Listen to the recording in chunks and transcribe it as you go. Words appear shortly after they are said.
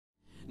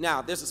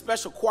Now, there's a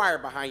special choir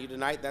behind you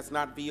tonight. That's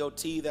not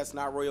VOT, that's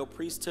not Royal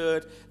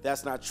Priesthood,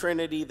 that's not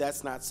Trinity,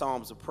 that's not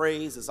Psalms of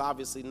Praise. It's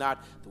obviously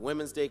not the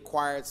Women's Day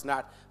Choir, it's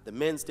not the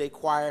Men's Day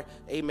Choir.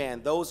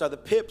 Amen. Those are the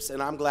Pips, and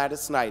I'm glad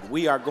it's night.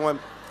 We are going...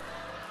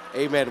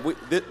 Amen.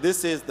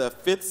 This is the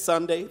fifth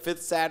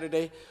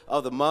Saturday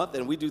of the month,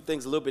 and we do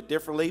things a little bit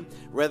differently.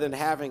 Rather than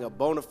having a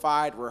bona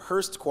fide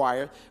rehearsed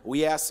choir,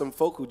 we ask some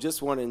folk who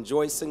just want to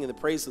enjoy singing the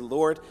praise of the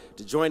Lord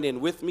to join in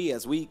with me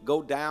as we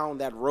go down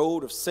that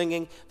road of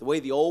singing the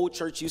way the old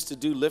church used to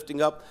do,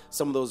 lifting up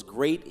some of those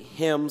great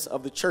hymns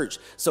of the church.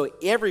 So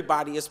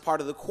everybody is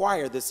part of the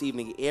choir this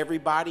evening.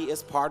 Everybody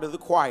is part of the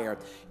choir.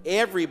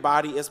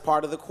 Everybody is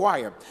part of the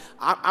choir.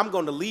 I'm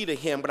going to lead a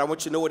hymn, but I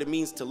want you to know what it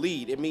means to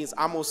lead. It means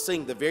I'm going to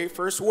sing the very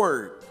first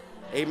word.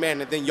 Amen.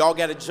 And then y'all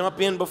got to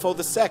jump in before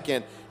the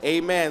second.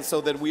 Amen.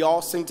 So that we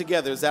all sing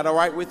together. Is that all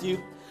right with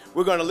you?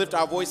 We're going to lift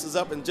our voices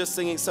up and just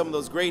singing some of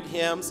those great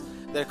hymns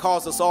that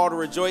cause us all to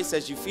rejoice.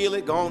 As you feel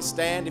it, go on,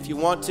 stand if you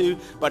want to.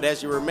 But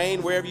as you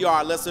remain wherever you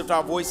are, let's lift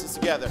our voices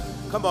together.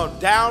 Come on.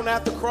 Down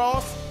at the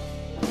cross.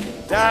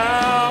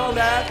 Down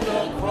at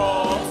the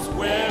cross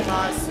where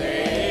my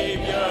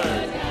Savior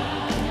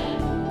died.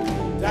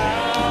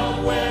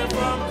 Down where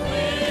from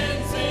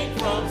cleansing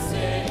from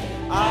sin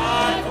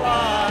I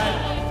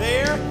cried.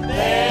 There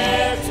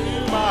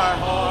to my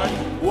heart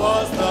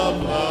was the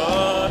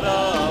blood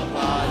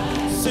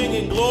applied.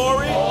 Singing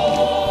glory.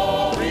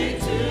 Glory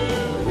to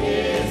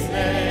his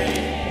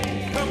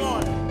name. Come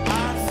on.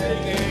 I'm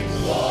singing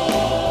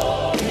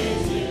glory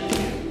to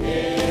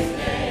his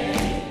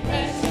name.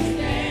 Precious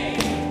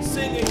name.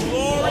 Singing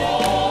glory.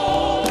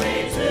 Glory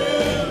to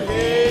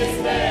his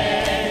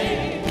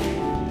name.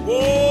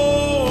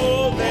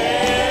 Whoa,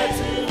 there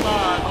to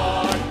my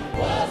heart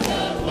was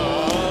the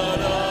blood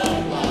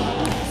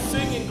applied.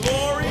 Singing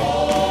glory.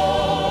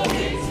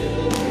 Glory to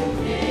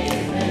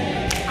his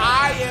name.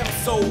 I am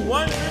so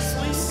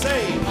wondrously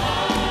saved. I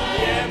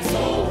am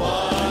so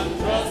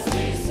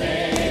wondrously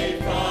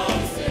saved from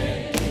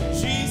sin.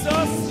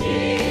 Jesus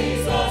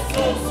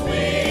so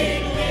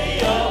sweetly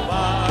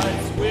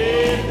abides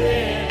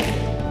within.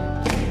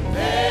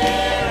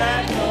 There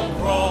at the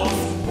cross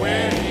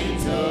where he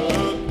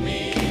took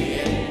me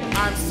in.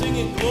 I'm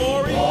singing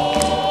glory.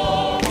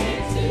 Glory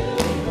to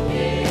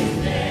his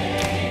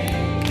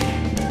name.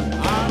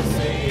 I'm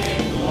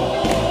singing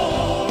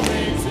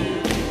glory to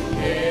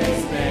his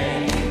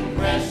name.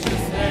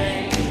 Precious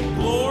name.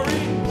 Glory.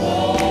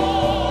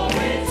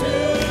 Glory to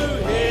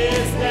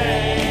his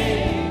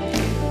name.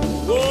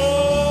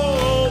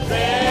 Oh,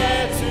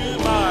 there to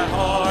my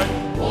heart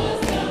was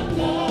the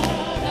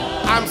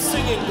blood. I'm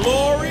singing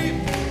glory.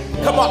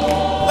 Come on,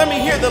 let me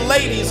hear the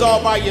ladies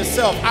all by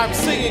yourself. I'm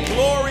singing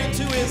glory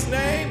to his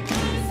name.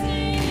 I'm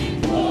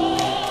singing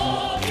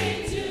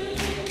glory to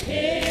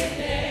his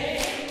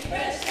name,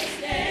 precious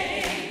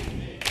name.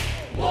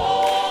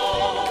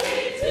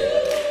 Glory to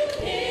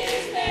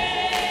his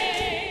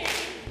name.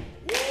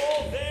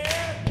 Oh,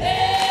 there.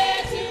 There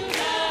to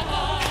my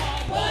heart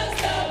was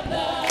the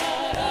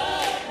blood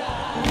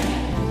applied.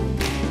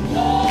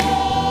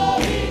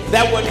 Glory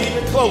That wasn't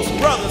even close.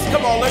 Brothers,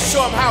 come on, let's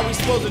show them how we're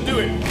supposed to do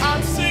it.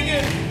 I'm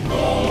singing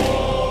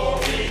glory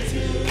to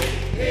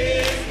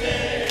his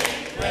name,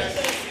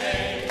 precious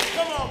name.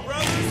 Come on,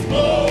 brothers.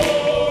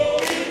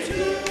 Glory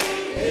to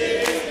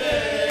his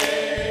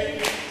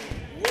name.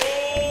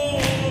 Whoa,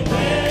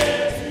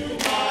 there to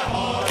my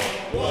heart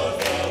was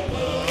the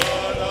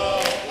blood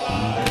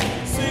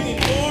applied. Singing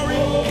glory.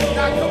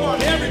 Now, come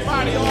on,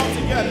 everybody all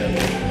together.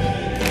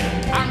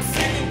 I'm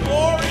singing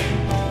glory.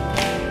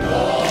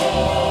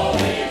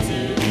 Glory to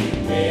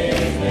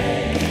his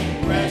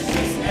name,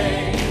 precious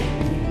name.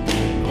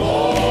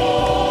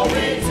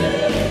 Glory to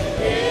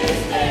his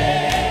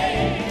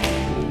name.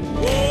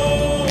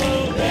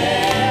 Oh,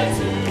 there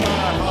to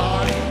my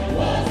heart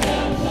was the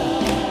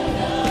blood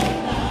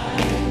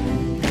applied.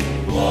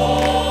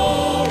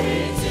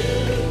 Glory to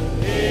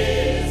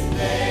his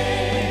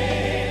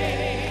name.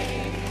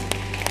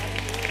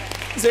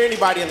 Is there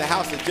anybody in the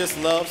house that just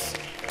loves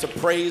to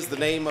praise the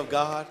name of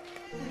God?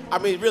 I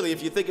mean, really,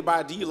 if you think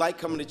about it, do you like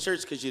coming to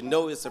church because you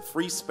know it's a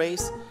free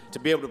space to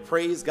be able to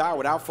praise God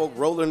without folk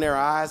rolling their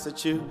eyes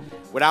at you,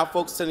 without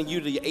folks sending you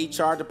to your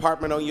HR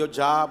department on your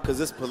job because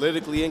it's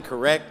politically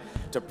incorrect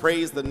to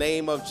praise the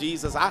name of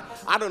Jesus? I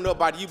don't know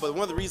about you, but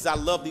one of the reasons I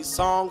love these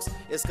songs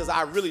is because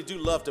I really do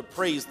love to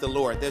praise the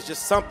Lord. There's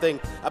just something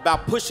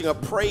about pushing a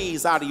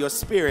praise out of your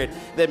spirit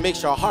that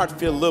makes your heart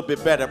feel a little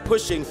bit better,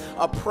 pushing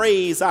a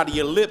praise out of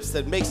your lips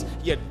that makes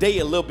your day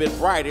a little bit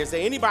brighter. Is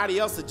there anybody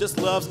else that just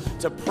loves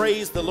to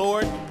praise the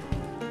Lord?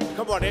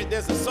 Come on,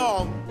 there's a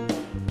song.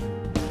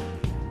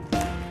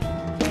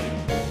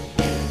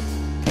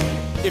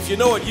 If you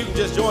know it, you can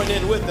just join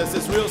in with us.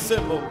 It's real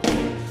simple.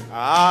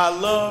 I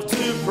love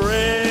to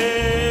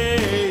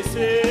praise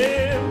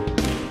him.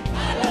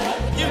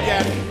 You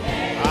got it.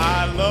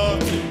 I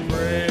love to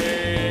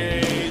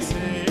praise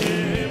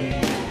him.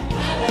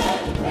 I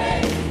love to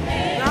praise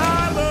him.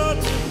 I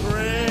love to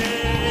praise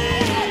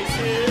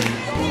him.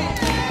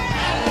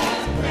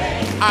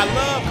 I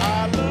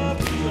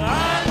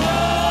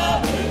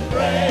love to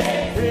praise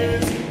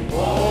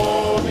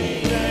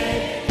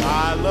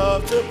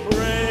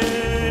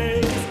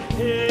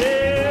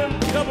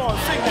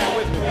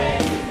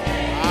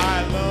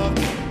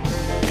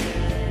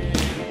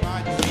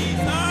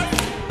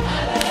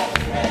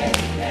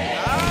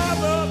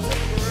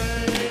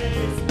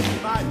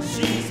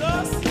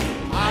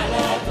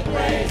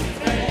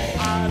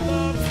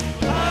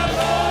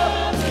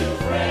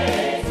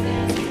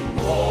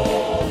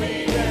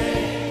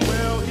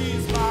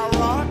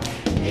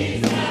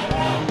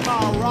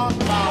my rock,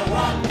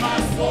 my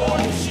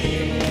sword and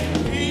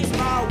shield. He's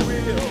my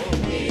will.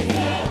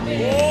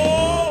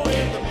 Oh,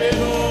 in the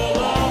middle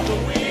of the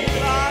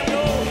wheel, I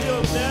know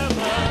he'll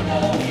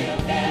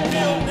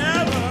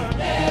never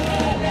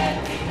let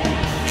me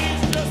down.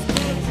 He's just the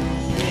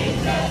truth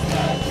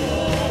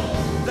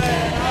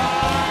that I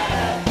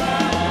have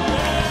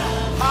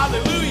found.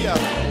 Hallelujah,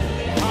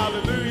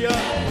 hallelujah.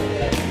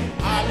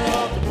 I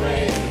love to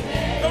praise his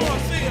name. Come on,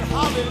 sing it.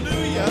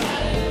 Hallelujah,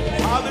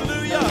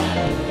 hallelujah.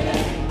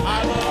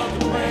 I love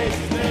to praise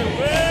his name.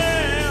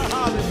 Well,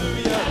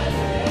 hallelujah,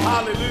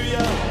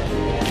 hallelujah.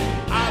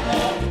 I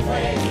love to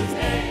praise his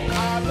name. I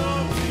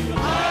love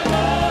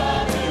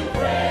to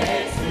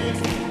praise his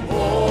name.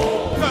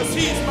 Oh, because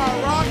he's my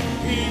rock,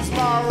 he's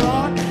my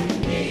rock.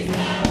 He's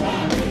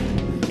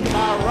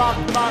my rock,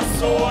 my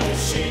sword and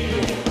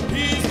shield.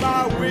 He's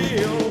my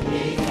will.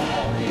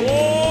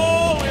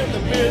 Oh, in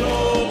the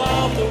middle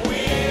of the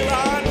wheel,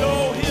 I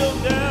know he'll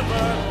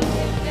never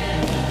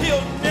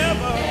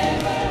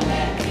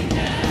let me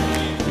down.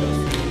 He's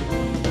just the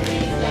truth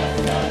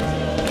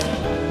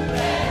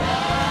that I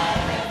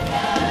have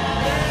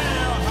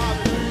found.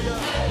 Hallelujah,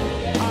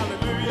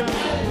 hallelujah.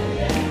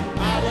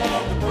 I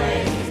love to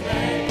praise his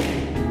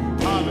name.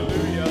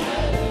 Hallelujah,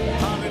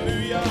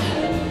 hallelujah.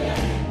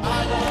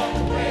 I love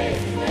to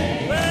praise his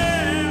name.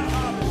 Well,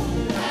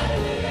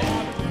 hallelujah,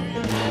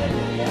 hallelujah.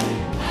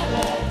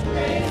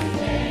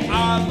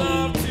 I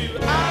love to.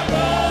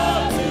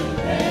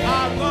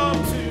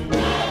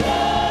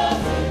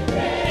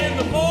 In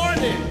the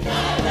morning.